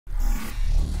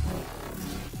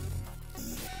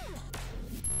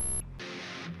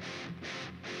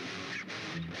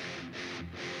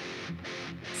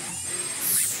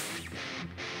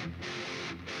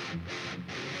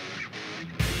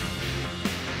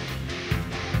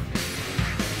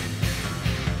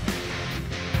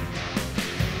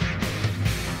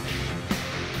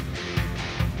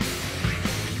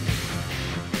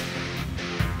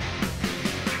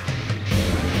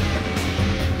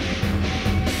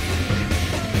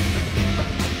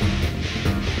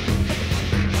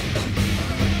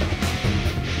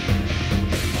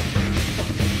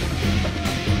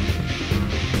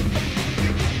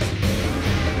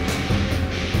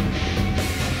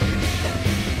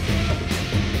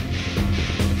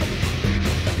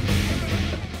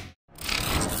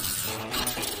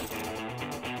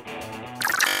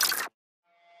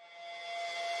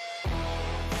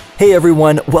Hey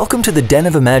everyone, welcome to the Den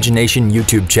of Imagination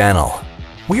YouTube channel.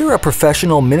 We are a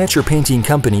professional miniature painting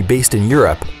company based in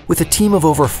Europe with a team of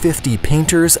over 50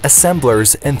 painters,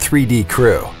 assemblers, and 3D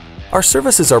crew. Our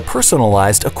services are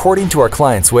personalized according to our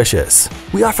clients' wishes.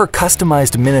 We offer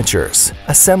customized miniatures,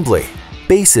 assembly,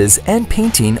 bases, and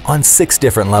painting on 6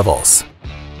 different levels.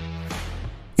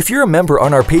 If you're a member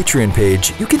on our Patreon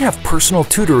page, you can have personal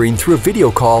tutoring through a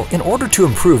video call in order to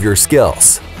improve your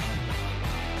skills.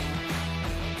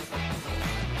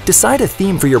 Decide a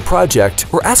theme for your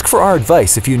project or ask for our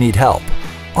advice if you need help.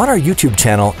 On our YouTube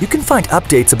channel, you can find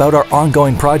updates about our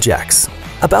ongoing projects,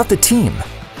 about the team,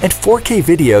 and 4K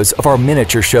videos of our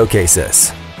miniature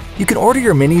showcases. You can order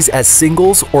your minis as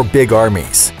singles or big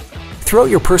armies. Throughout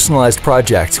your personalized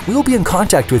project, we will be in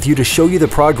contact with you to show you the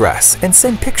progress and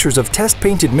send pictures of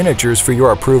test-painted miniatures for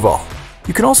your approval.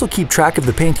 You can also keep track of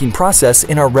the painting process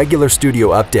in our regular studio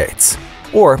updates.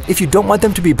 Or, if you don't want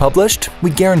them to be published, we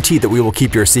guarantee that we will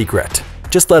keep your secret.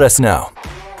 Just let us know.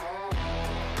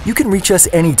 You can reach us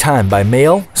anytime by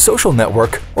mail, social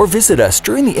network, or visit us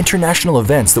during the international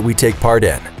events that we take part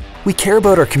in. We care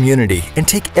about our community and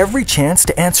take every chance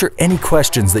to answer any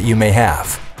questions that you may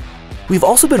have. We've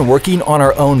also been working on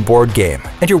our own board game,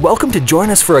 and you're welcome to join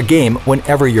us for a game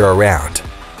whenever you're around.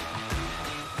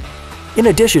 In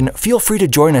addition, feel free to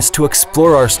join us to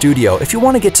explore our studio if you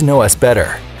want to get to know us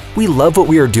better. We love what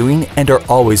we are doing and are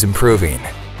always improving.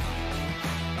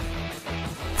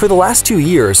 For the last 2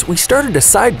 years, we started a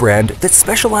side brand that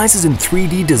specializes in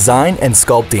 3D design and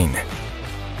sculpting.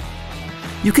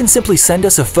 You can simply send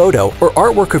us a photo or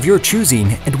artwork of your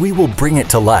choosing and we will bring it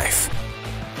to life.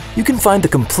 You can find the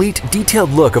complete,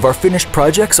 detailed look of our finished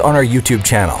projects on our YouTube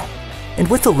channel. And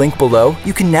with the link below,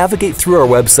 you can navigate through our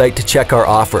website to check our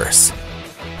offers.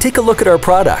 Take a look at our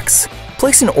products.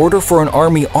 Place an order for an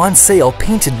army on sale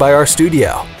painted by our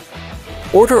studio.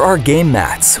 Order our game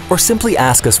mats or simply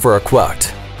ask us for a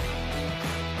quote.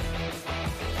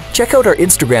 Check out our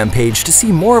Instagram page to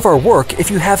see more of our work if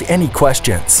you have any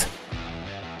questions.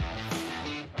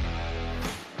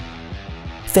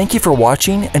 Thank you for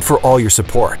watching and for all your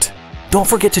support. Don't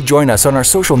forget to join us on our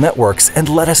social networks and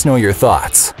let us know your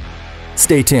thoughts.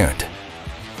 Stay tuned.